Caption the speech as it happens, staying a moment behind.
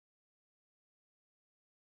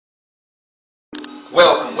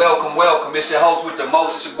Welcome, welcome, welcome. It's your host with the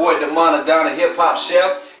most. It's your boy DamonDaDon, hip hop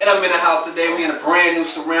chef. And I'm in the house today. We in a brand new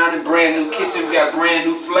surrounding, brand new kitchen. We got brand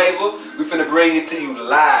new flavor. We finna bring it to you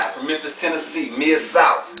live from Memphis, Tennessee,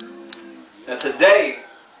 Mid-South. Now today,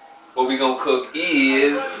 what we gonna cook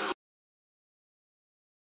is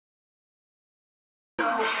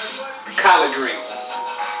collard greens.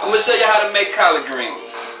 I'm gonna show you how to make collard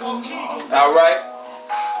greens. Alright?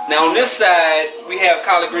 Now on this side, we have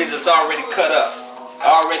collard greens that's already cut up.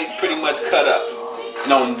 Already pretty much cut up.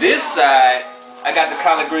 And on this side, I got the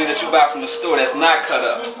collard greens that you buy from the store that's not cut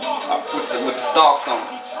up with the stalks on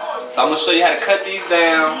it. So I'm going to show you how to cut these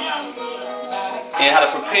down and how to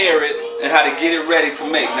prepare it and how to get it ready to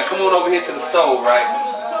make. Now come on over here to the stove, right?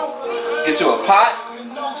 Get you a pot.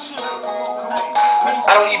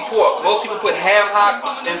 I don't eat pork. Most people put ham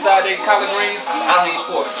hock inside their collard greens. I don't eat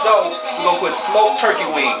pork. So we're going to put smoked turkey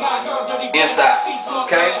wings inside.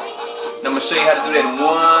 Okay? Now I'm going to show you how to do that in 1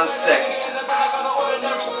 second.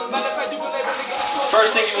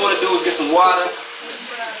 First thing you want to do is get some water.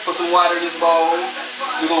 Put some water in this bowl.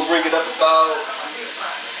 We're going to bring it up about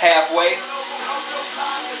halfway.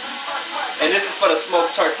 And this is for the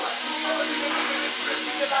smoked turkey.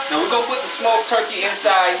 Now we're going to put the smoked turkey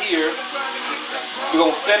inside here. We're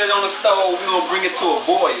going to set it on the stove. We're going to bring it to a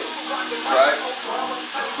boil. Right?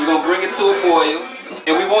 We're going to bring it to a boil.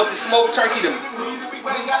 And we want the smoked turkey to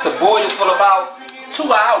boil for about 2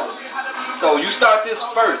 hours. So you start this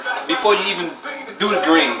first before you even do the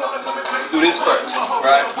greens. Do this first,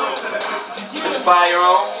 right? Put the fire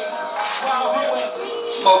on.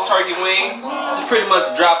 Smoked turkey wing. Just pretty much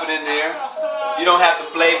drop it in there. You don't have to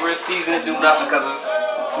flavor it, season it, do nothing because it's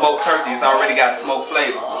smoked turkey. It's already got smoked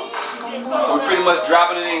flavor. So we're pretty much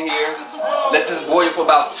dropping it in here. Let this boil for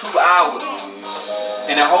about 2 hours.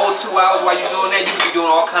 And the whole 2 hours while you're doing that, you can be doing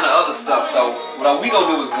all kind of other stuff. So what we gonna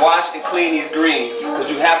do is wash and clean these greens, because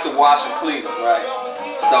you have to wash and clean them, right?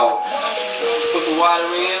 So put some water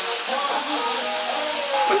in.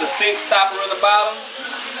 Put the sink stopper in the bottom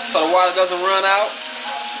so the water doesn't run out.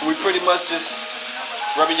 And we pretty much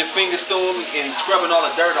just rubbing your fingers through them and scrubbing all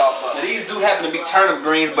the dirt off of them. Now these do happen to be turnip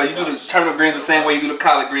greens, but you do the turnip greens the same way you do the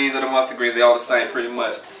collard greens or the mustard greens. They're all the same pretty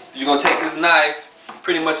much. You're gonna take this knife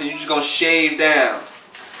pretty much and you're just gonna shave down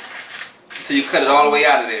until you cut it all the way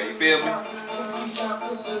out of there. You feel me?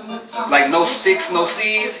 Like no sticks, no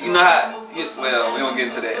seeds. You know how? Well, we don't get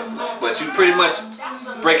into that. But you pretty much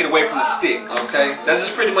break it away from the stick. Okay? That's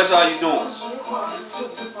just pretty much all you're doing.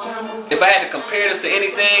 If I had to compare this to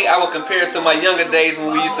anything, I would compare it to my younger days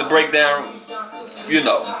when we used to break down. You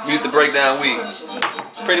know, we used to break down weeds.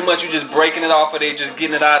 Pretty much you just breaking it off of there, just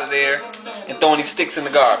getting it out of there, and throwing these sticks in the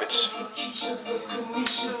garbage.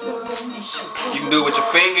 You can do it with your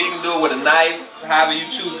finger, you can do it with a knife, however you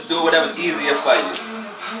choose to do it, whatever's easier for you.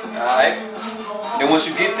 Alright? Then once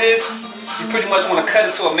you get this, you pretty much want to cut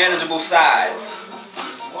it to a manageable size.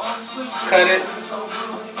 Cut it,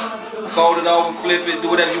 fold it over, flip it, do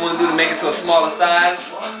whatever you want to do to make it to a smaller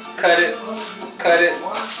size. Cut it, cut it,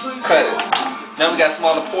 cut it. Now we got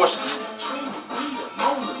smaller portions.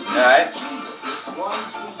 Alright?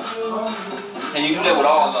 And you do that with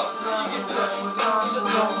all of them.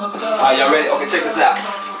 Alright, y'all ready? Okay, check this out.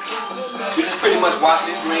 You just pretty much washing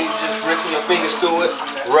these greens, just rinsing your fingers through it,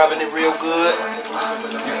 rubbing it real good.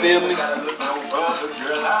 You feel me?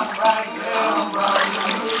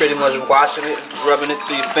 Pretty much washing it, rubbing it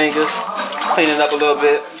through your fingers, cleaning it up a little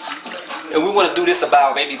bit. And we want to do this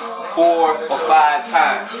about maybe 4 or 5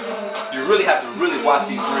 times. You really have to really wash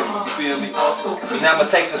these greens, you feel me? So now I'm going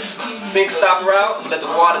to take the sink stopper out, let the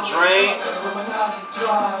water drain,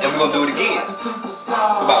 and we're going to do it again.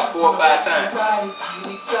 About 4 or 5 times.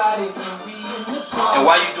 And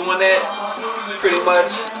while you're doing that, pretty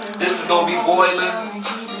much, this is going to be boiling.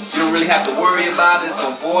 You don't really have to worry about it. It's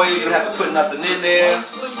going to boil. You don't have to put nothing in there.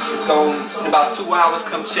 It's going to, in about 2 hours,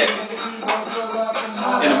 come check it.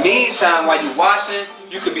 In the meantime, while you're washing,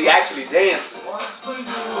 you could be actually dancing.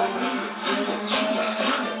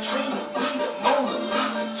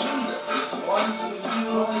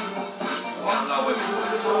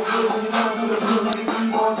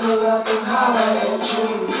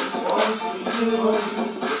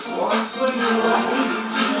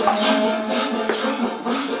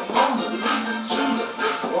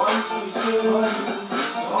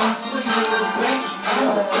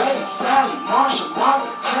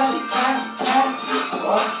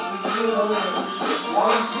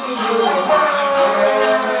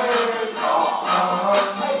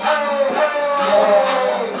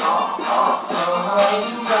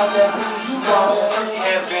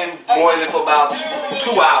 Boiling for about 2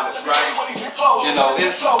 hours, right? You know,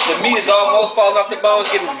 the meat is almost falling off the bones,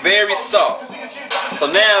 getting very soft. So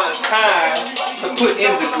now it's time to put in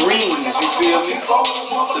the greens, you feel me?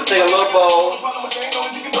 So take a little bowl,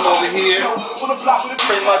 come over here,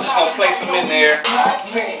 pretty much just gonna place them in there.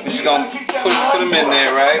 We're just gonna put them in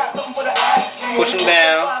there, right? Push them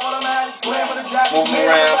down, move them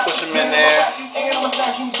around, push them in there.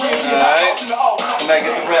 Alright, and I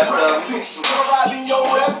get the rest of them. This one.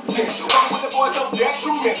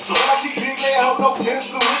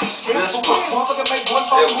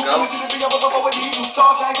 There we go.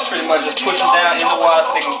 Pretty much just push them down in the water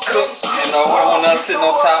so they can cook. You know, I don't want nothing sitting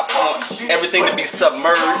on top. I want everything to be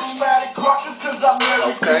submerged.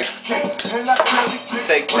 Okay.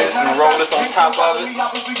 Take this and roll this on top of it.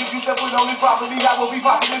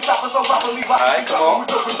 Alright, come on.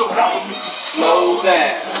 Slow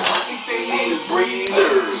down.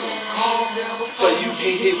 Breather. So you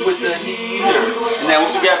get hit with the heater. And now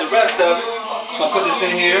once we grab the rest of it, so I'll put this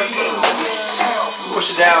in here.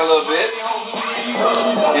 Push it down a little bit.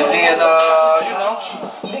 And then, you know,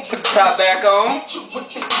 put the top back on.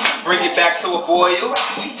 Bring it back to a boil.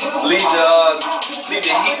 Leave the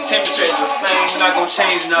heat temperature at the same. We're not going to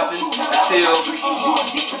change nothing until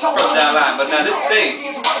further down the line. But now this thing,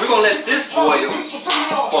 we're going to let this boil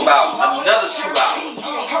for about another 2 hours.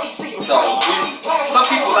 So some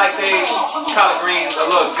people like their collard greens a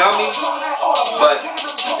little gummy, but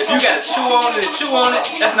if you got to chew on it,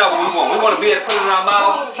 that's not what we want. We want to be able to put it in our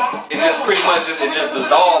mouth. It just pretty much it just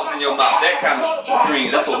dissolves in your mouth. That kind of green.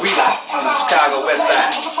 That's what we like on the Chicago West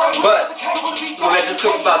Side. But we're going to let this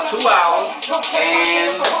cook about 2 hours,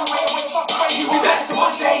 and we'll be back.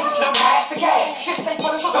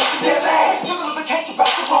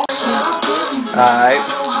 Alright.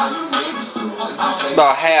 It's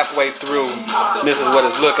about halfway through. This is what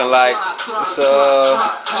it's looking like. It's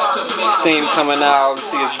steam coming out. You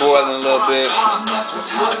see it's boiling a little bit.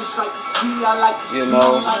 You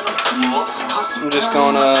know, I'm just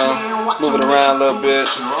gonna move it around a little bit.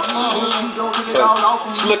 But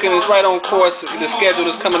it's looking, it's right on course. The schedule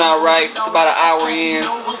is coming out right. It's about an hour in.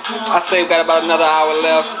 I say we've got about another hour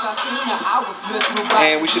left,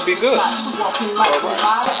 and we should be good.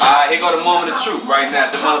 Alright, here go the moment of truth right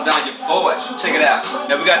now. DamonDaDon, your boy. Check it out.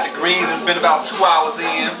 Now we got the greens. It's been about 2 hours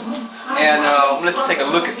in, and I'm gonna let you take a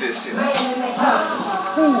look at this here.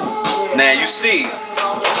 Now you see,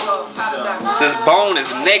 this bone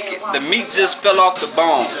is naked. The meat just fell off the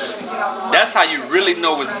bone. That's how you really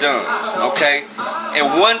know it's done. Okay.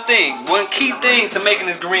 And one key thing to making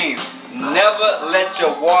this greens: never let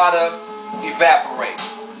your water evaporate.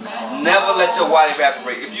 Never let your water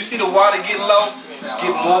evaporate. If you see the water getting low,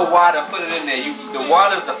 get more water, put it in there. The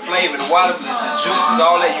water is the flavor, the water is the juices,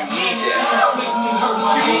 all that. You need that.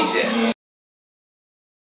 You need that.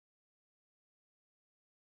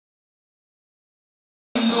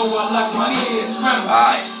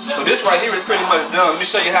 Alright, so this right here is pretty much done. Let me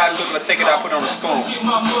show you how it looks. I'm going to take it out, put it on the spoon.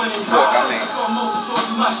 Fork, I mean.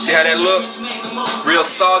 See how that look? Real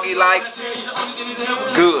soggy like.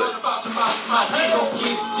 Good.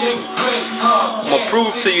 I'm going to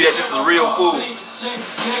prove to you that this is real food.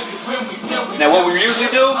 Now what we usually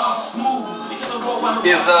do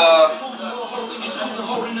is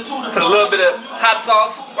put a little bit of hot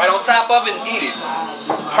sauce right on top of it and eat it.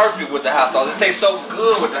 Perfect with the hot sauce. It tastes so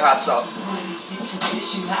good with the hot sauce.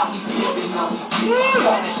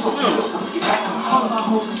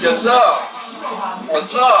 Yes sir.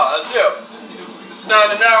 What's up? That's it.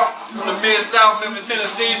 Signing out from the Mid-South, Memphis,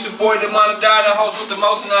 Tennessee. It's your boy DamonDaDon, the host with the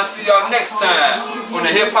most, and I'll see y'all next time on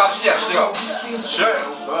the Hip Hop Chef Show. Sure.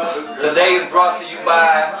 Today is brought to you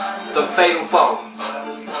by The Fatal Foe.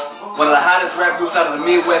 One of the hottest rap groups out of the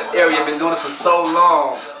Midwest area. Been doing it for so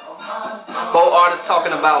long. 4 artists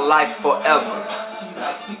talking about life forever.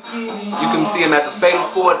 You can see them at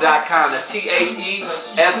thefatal4.com. That's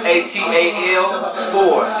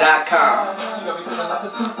THEFATAL4.com.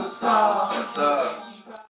 What's up?